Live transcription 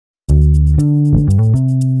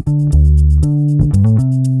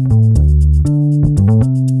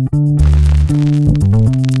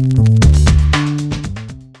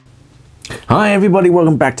everybody,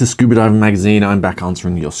 welcome back to Scuba Diving Magazine. I'm back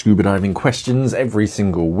answering your scuba diving questions every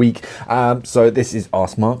single week. So this is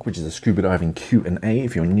Ask Mark, which is a scuba diving Q&A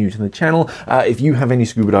if you're new to the channel. If you have any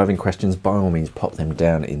scuba diving questions, by all means pop them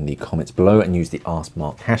down in the comments below and use the Ask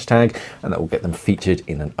Mark hashtag, and that will get them featured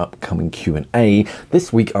in an upcoming Q&A.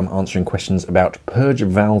 This week I'm answering questions about purge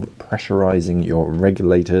valve pressurizing your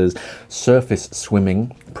regulators, surface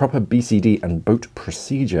swimming, proper BCD and boat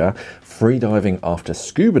procedure, free diving after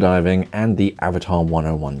scuba diving, and the Avatar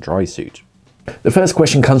 101 Drysuit. The first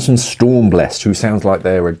question comes from Stormblessed, who sounds like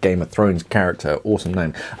they're a Game of Thrones character. Awesome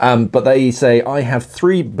name. But they say, I have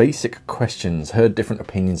three basic questions. Heard different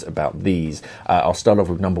opinions about these. I'll start off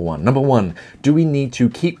with number one. Number one, do we need to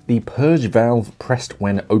keep the purge valve pressed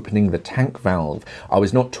when opening the tank valve? I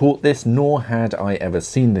was not taught this, nor had I ever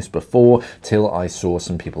seen this before, till I saw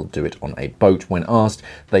some people do it on a boat. When asked,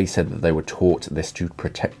 they said that they were taught this to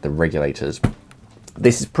protect the regulators.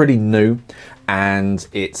 This is pretty new, and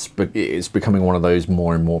it's becoming one of those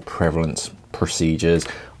more and more prevalent procedures.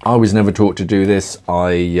 I was never taught to do this.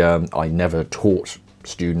 I never taught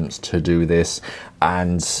students to do this,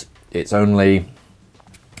 and it's only,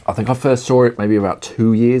 I think I first saw it maybe about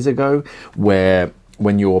 2 years ago, where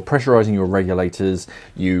when you're pressurizing your regulators,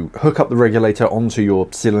 you hook up the regulator onto your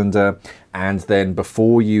cylinder, and then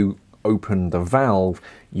before you open the valve,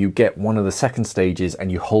 you get one of the second stages and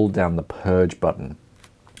you hold down the purge button.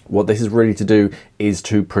 What this is really to do is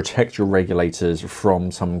to protect your regulators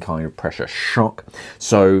from some kind of pressure shock.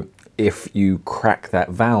 So if you crack that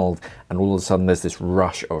valve and all of a sudden there's this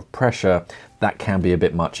rush of pressure, that can be a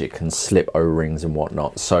bit much. It can slip O-rings and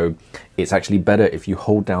whatnot. So it's actually better if you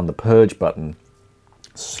hold down the purge button,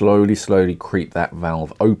 slowly creep that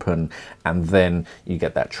valve open, and then you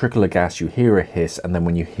get that trickle of gas, you hear a hiss, and then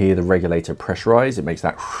when you hear the regulator pressurize, it makes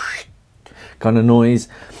that kind of noise.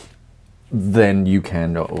 Then you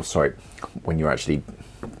can, or sorry, when you're actually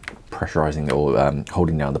pressurizing or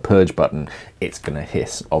holding down the purge button, it's going to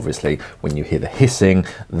hiss. Obviously, when you hear the hissing,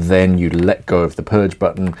 then you let go of the purge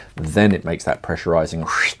button, then it makes that pressurizing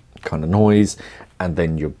kind of noise, and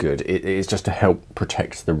then you're good. It is just to help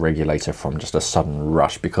protect the regulator from just a sudden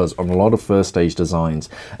rush, because on a lot of first stage designs,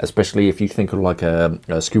 especially if you think of like a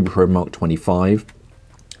Scuba Pro Mark 25,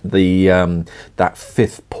 that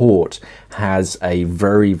fifth port has a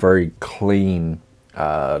very clean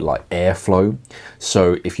like airflow.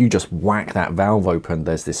 So if you just whack that valve open,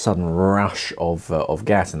 there's this sudden rush of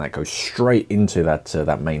gas, and that goes straight into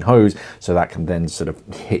that main hose. So that can then sort of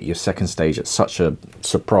hit your second stage at such a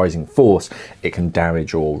surprising force, it can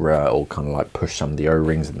damage or kind of like push some of the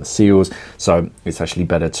O-rings and the seals. So it's actually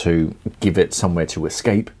better to give it somewhere to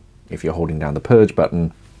escape if you're holding down the purge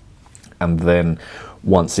button, and then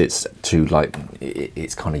once it's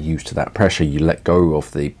it's kind of used to that pressure, you let go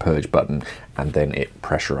of the purge button and then it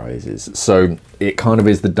pressurizes. So it kind of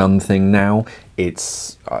is the done thing now.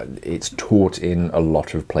 It's taught in a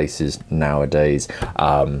lot of places nowadays,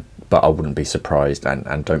 but I wouldn't be surprised,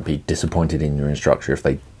 and don't be disappointed in your instructor if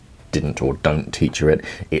they didn't or don't teach you it.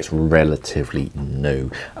 It's relatively new,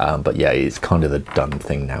 but yeah, it's kind of the done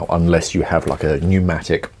thing now, unless you have like a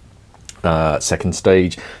pneumatic second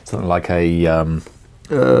stage, something like a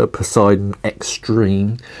Poseidon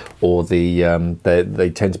Extreme, or they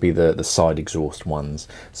tend to be the side exhaust ones.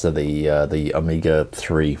 So the Omega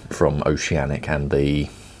 3 from Oceanic, and I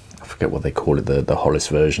forget what they call it, the Hollis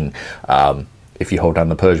version. If you hold down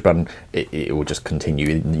the purge button, it will just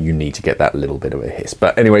continue. You need to get that little bit of a hiss.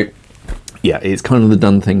 But anyway, yeah, it's kind of the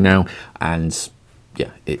done thing now, and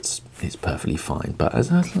yeah, it's perfectly fine. But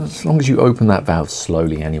as long as you open that valve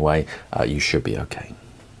slowly anyway, you should be okay.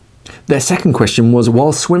 Their second question was,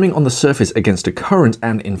 while swimming on the surface against a current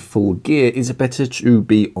and in full gear, is it better to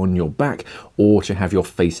be on your back or to have your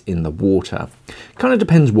face in the water? Kind of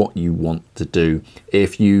depends what you want to do.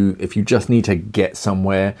 If you just need to get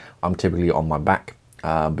somewhere, I'm typically on my back.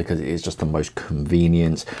 Because it is just the most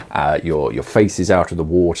convenient. Your face is out of the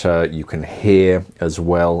water, you can hear as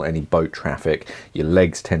well any boat traffic, your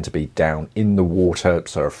legs tend to be down in the water,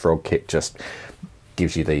 so a frog kick just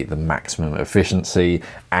gives you the maximum efficiency.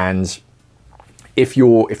 And if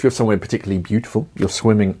you're somewhere particularly beautiful, you're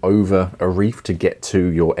swimming over a reef to get to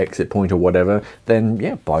your exit point or whatever, then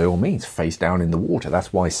yeah, by all means, face down in the water.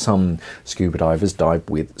 That's why some scuba divers dive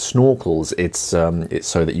with snorkels. It's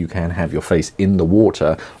so that you can have your face in the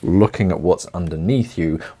water, looking at what's underneath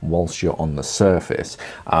you whilst you're on the surface.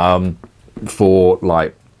 For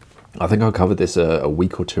like I think I covered this a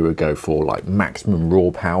week or two ago for like maximum raw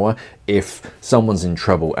power. If someone's in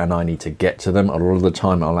trouble and I need to get to them, a lot of the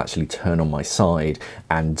time I'll actually turn on my side,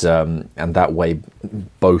 and that way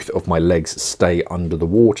both of my legs stay under the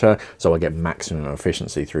water, so I get maximum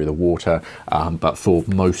efficiency through the water. But for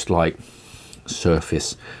most like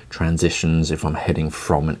surface transitions, if I'm heading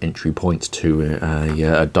from an entry point to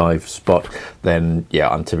a dive spot, then yeah,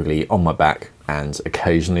 I'm typically on my back, and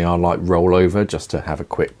occasionally I'll like roll over just to have a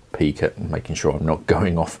quick peek at making sure I'm not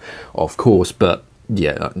going off course, but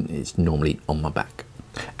yeah, it's normally on my back.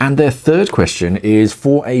 And their third question is,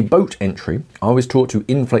 for a boat entry, I was taught to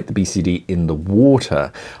inflate the BCD in the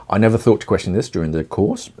water. I never thought to question this during the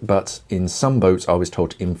course, but in some boats I was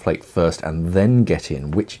told to inflate first and then get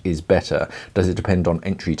in. Which is better? Does it depend on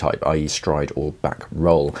entry type, i.e. stride or back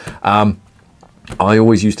roll? I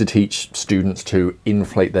always used to teach students to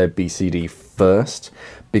inflate their BCD first,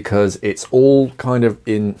 because it's all kind of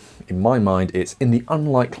in my mind, it's in the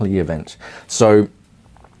unlikely event. So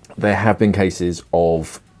there have been cases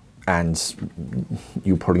of, and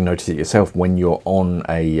you'll probably notice it yourself, when you're on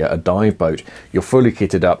a dive boat, you're fully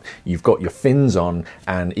kitted up, you've got your fins on,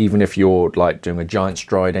 and even if you're like doing a giant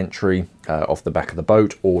stride entry off the back of the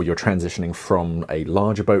boat, or you're transitioning from a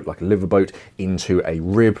larger boat like a liver boat into a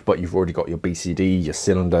rib, but you've already got your BCD, your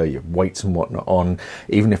cylinder, your weights and whatnot on,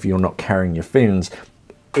 even if you're not carrying your fins,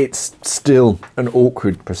 it's still an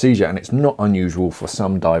awkward procedure, and it's not unusual for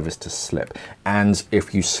some divers to slip. And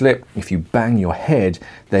if you slip, if you bang your head,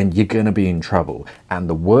 then you're going to be in trouble. And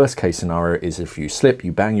the worst case scenario is if you slip,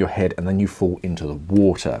 you bang your head, and then you fall into the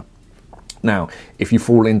water. Now, if you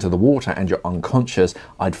fall into the water and you're unconscious,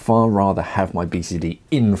 I'd far rather have my BCD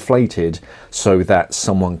inflated so that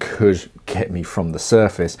someone could get me from the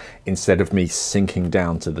surface, instead of me sinking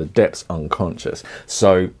down to the depths unconscious.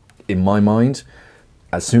 So in my mind,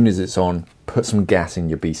 as soon as it's on, put some gas in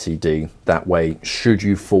your BCD. That way, should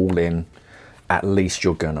you fall in, at least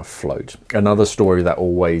you're gonna float. Another story that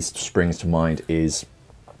always springs to mind is,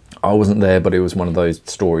 I wasn't there, but it was one of those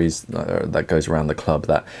stories that goes around the club,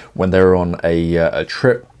 that when they were on a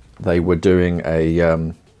trip, they were doing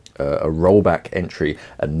a rollback entry,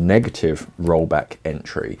 a negative rollback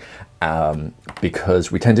entry,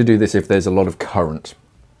 because we tend to do this if there's a lot of current.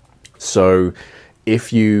 So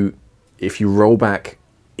if you roll back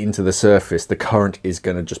into the surface, the current is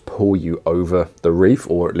going to just pull you over the reef,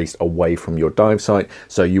 or at least away from your dive site.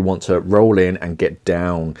 So you want to roll in and get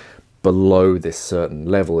down below this certain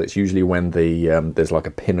level. It's usually when there's like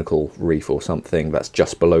a pinnacle reef or something that's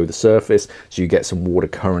just below the surface, so you get some water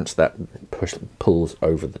currents that pulls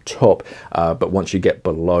over the top. But once you get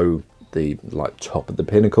below the top of the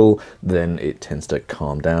pinnacle, then it tends to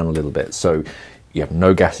calm down a little bit. So you have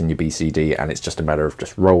no gas in your BCD, and it's just a matter of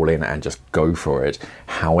just roll in and just go for it.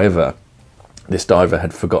 However, this diver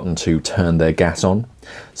had forgotten to turn their gas on,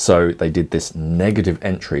 so they did this negative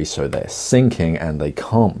entry, so they're sinking and they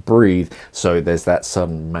can't breathe. So there's that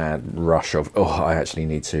sudden mad rush of, oh, I actually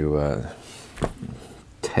need to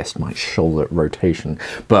test my shoulder rotation.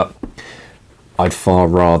 But I'd far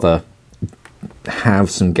rather have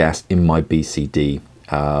some gas in my BCD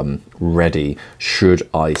ready should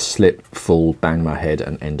I slip, fall, bang my head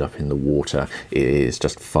and end up in the water. It is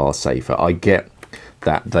just far safer. I get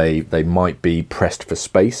that they might be pressed for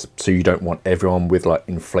space, so you don't want everyone with like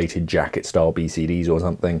inflated jacket style BCDs or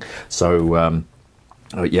something. So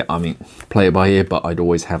yeah, I mean, play it by ear, but I'd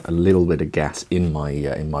always have a little bit of gas in my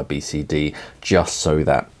BCD, just so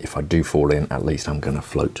that if I do fall in, at least I'm gonna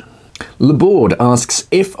float. Laborde asks,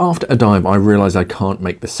 if after a dive I realise I can't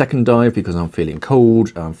make the second dive because I'm feeling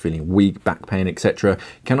cold, I'm feeling weak, back pain, etc.,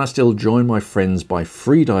 can I still join my friends by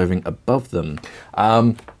freediving above them?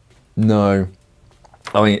 No.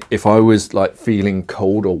 I mean, if I was like feeling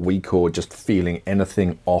cold or weak or just feeling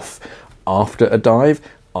anything off after a dive,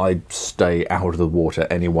 I'd stay out of the water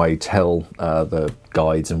anyway, tell the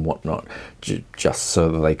guides and whatnot, just so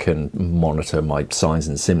that they can monitor my signs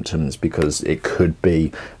and symptoms, because it could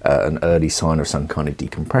be an early sign of some kind of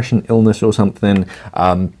decompression illness or something.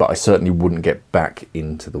 But I certainly wouldn't get back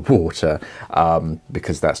into the water,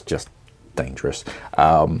 because that's just dangerous.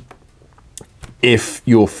 If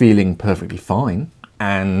you're feeling perfectly fine,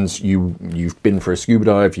 and you've been for a scuba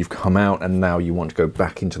dive, you've come out, and now you want to go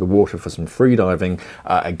back into the water for some free diving,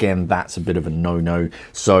 again, that's a bit of a no-no.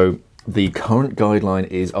 So the current guideline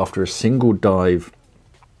is, after a single dive,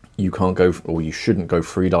 you can't go, or you shouldn't go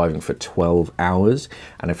free diving for 12 hours.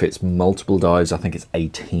 And if it's multiple dives, I think it's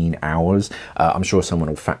 18 hours. I'm sure someone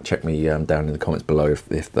will fact check me down in the comments below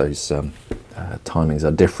if those timings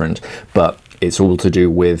are different. But it's all to do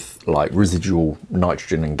with like residual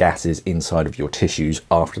nitrogen and gases inside of your tissues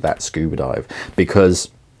after that scuba dive.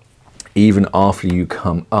 Because even after you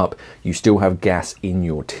come up, you still have gas in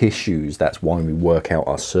your tissues. That's why we work out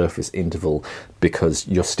our surface interval, because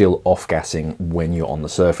you're still off-gassing when you're on the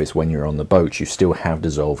surface. When you're on the boat, you still have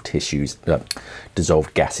dissolved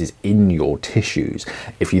gases in your tissues.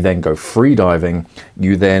 If you then go free diving,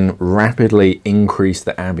 you then rapidly increase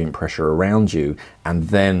the ambient pressure around you, and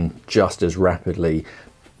then just as rapidly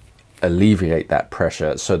alleviate that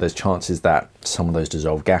pressure. So there's chances that some of those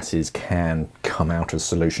dissolved gases can come out of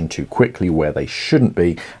solution too quickly where they shouldn't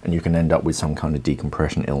be, and you can end up with some kind of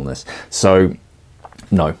decompression illness. So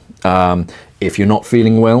no, if you're not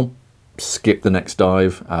feeling well, skip the next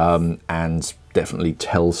dive, and definitely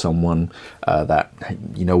tell someone that, hey,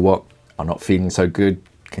 you know what, I'm not feeling so good.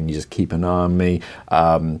 Can you just keep an eye on me?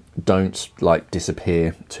 Don't like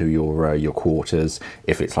disappear to your quarters.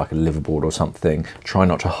 If it's like a liveaboard or something, try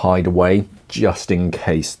not to hide away, just in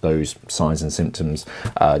case those signs and symptoms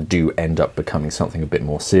do end up becoming something a bit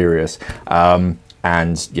more serious.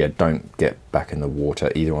 And yeah, don't get back in the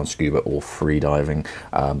water either on scuba or free diving,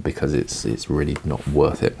 because it's really not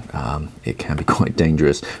worth it. It can be quite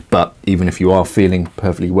dangerous. But even if you are feeling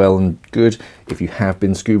perfectly well and good, if you have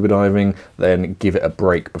been scuba diving, then give it a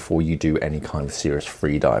break before you do any kind of serious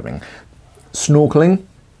free diving. Snorkeling,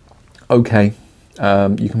 okay.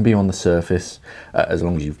 You can be on the surface as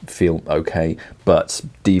long as you feel okay, but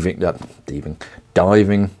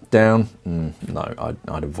diving down, no,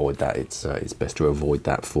 I'd avoid that. It's best to avoid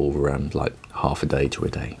that for like half a day to a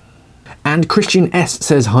day. And Christian S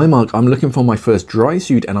says, hi Mark, I'm looking for my first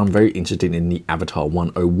Drysuit and I'm very interested in the Avatar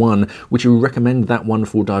 101. Would you recommend that one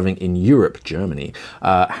for diving in Europe, Germany?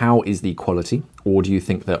 How is the quality? Or do you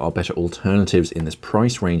think there are better alternatives in this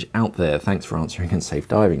price range out there? Thanks for answering, and safe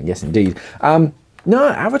diving. Yes, indeed. No,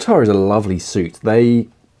 Avatar is a lovely suit.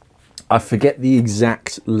 I forget the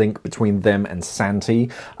exact link between them and Santi,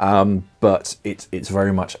 but it's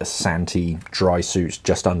very much a Santi Drysuit,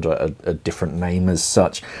 just under a different name as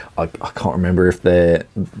such. I can't remember if they're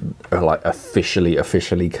like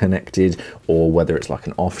officially connected, or whether it's like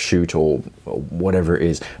an offshoot or whatever it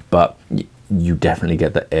is, but you definitely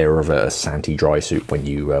get the air of a Santi Drysuit when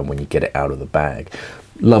you get it out of the bag.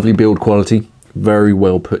 Lovely build quality, very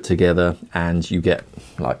well put together, and you get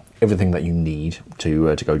like everything that you need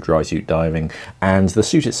to go dry suit diving. And the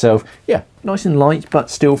suit itself, yeah, nice and light,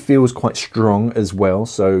 but still feels quite strong as well.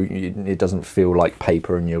 So it doesn't feel like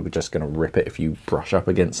paper and you're just going to rip it if you brush up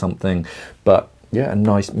against something. But yeah, a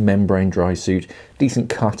nice membrane dry suit,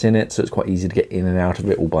 decent cut in it, so it's quite easy to get in and out of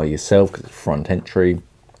it all by yourself because it's front entry.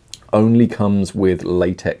 Only comes with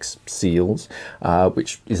latex seals,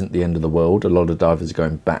 which isn't the end of the world. A lot of divers are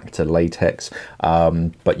going back to latex,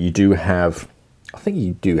 but you do have, I think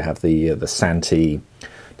you do have the Santi,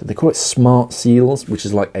 do they call it smart seals, which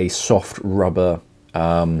is like a soft rubber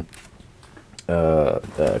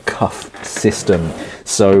cuff system.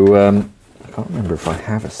 So I can't remember if I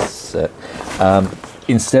have a set.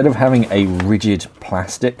 Instead of having a rigid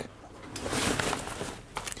plastic,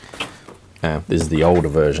 this is the older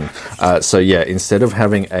version. So yeah, instead of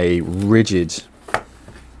having a rigid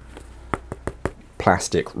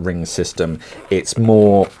plastic ring system, it's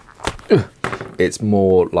more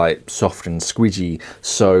like soft and squidgy.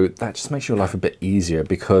 So that just makes your life a bit easier,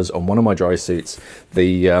 because on one of my dry suits,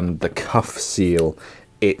 the cuff seal,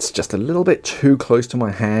 it's just a little bit too close to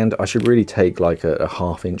my hand. I should really take like a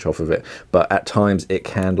 ½ inch off of it, but at times it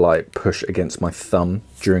can like push against my thumb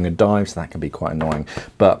during a dive, so that can be quite annoying.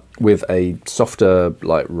 But with a softer,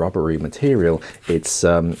 like rubbery material, it's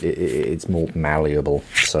more malleable,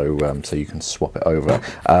 so you can swap it over.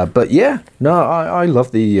 But yeah, no, I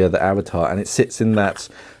love the Avatar, and it sits in that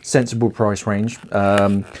sensible price range.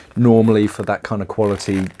 Normally for that kind of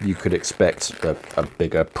quality you could expect a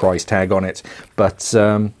bigger price tag on it, but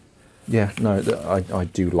yeah, no, I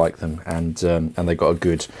do like them, and they got a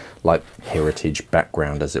good like heritage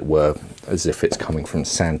background, as it were, as if it's coming from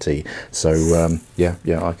Santi. So yeah,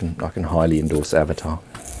 I can highly endorse Avatar.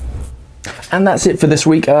 And that's it for this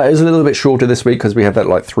week. It was a little bit shorter this week because we had that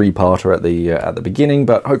like 3-parter at the beginning,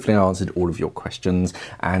 but hopefully I answered all of your questions.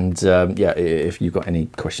 And yeah, if you've got any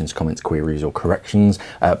questions, comments, queries or corrections,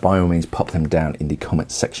 by all means pop them down in the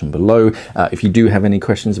comments section below. If you do have any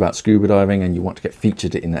questions about scuba diving and you want to get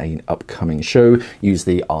featured in an upcoming show, use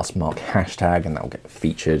the Ask Mark hashtag and that will get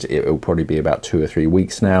featured. It will probably be about 2 or 3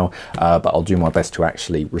 weeks now, but I'll do my best to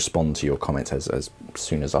actually respond to your comments as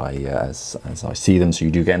soon as I see them, so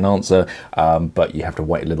you do get an answer. But you have to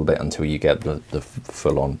wait a little bit until you get the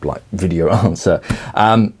full-on like video answer.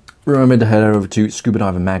 Remember to head over to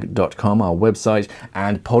scubadivermag.com, our website,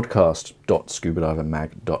 and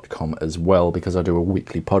podcast.scubadivermag.com as well, because I do a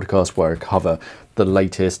weekly podcast where I cover the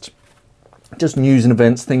latest just news and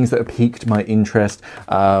events, things that have piqued my interest,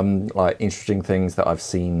 like interesting things that I've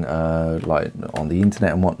seen like on the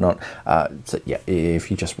internet and whatnot. So yeah,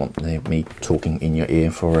 if you just want me talking in your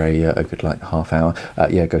ear for a good like half hour,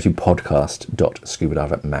 yeah, go to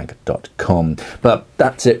podcast.scubadivermag.com. But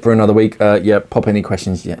that's it for another week. Yeah, pop any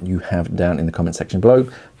questions you have down in the comment section below.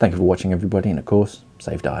 Thank you for watching, everybody, and of course,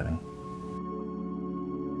 safe diving.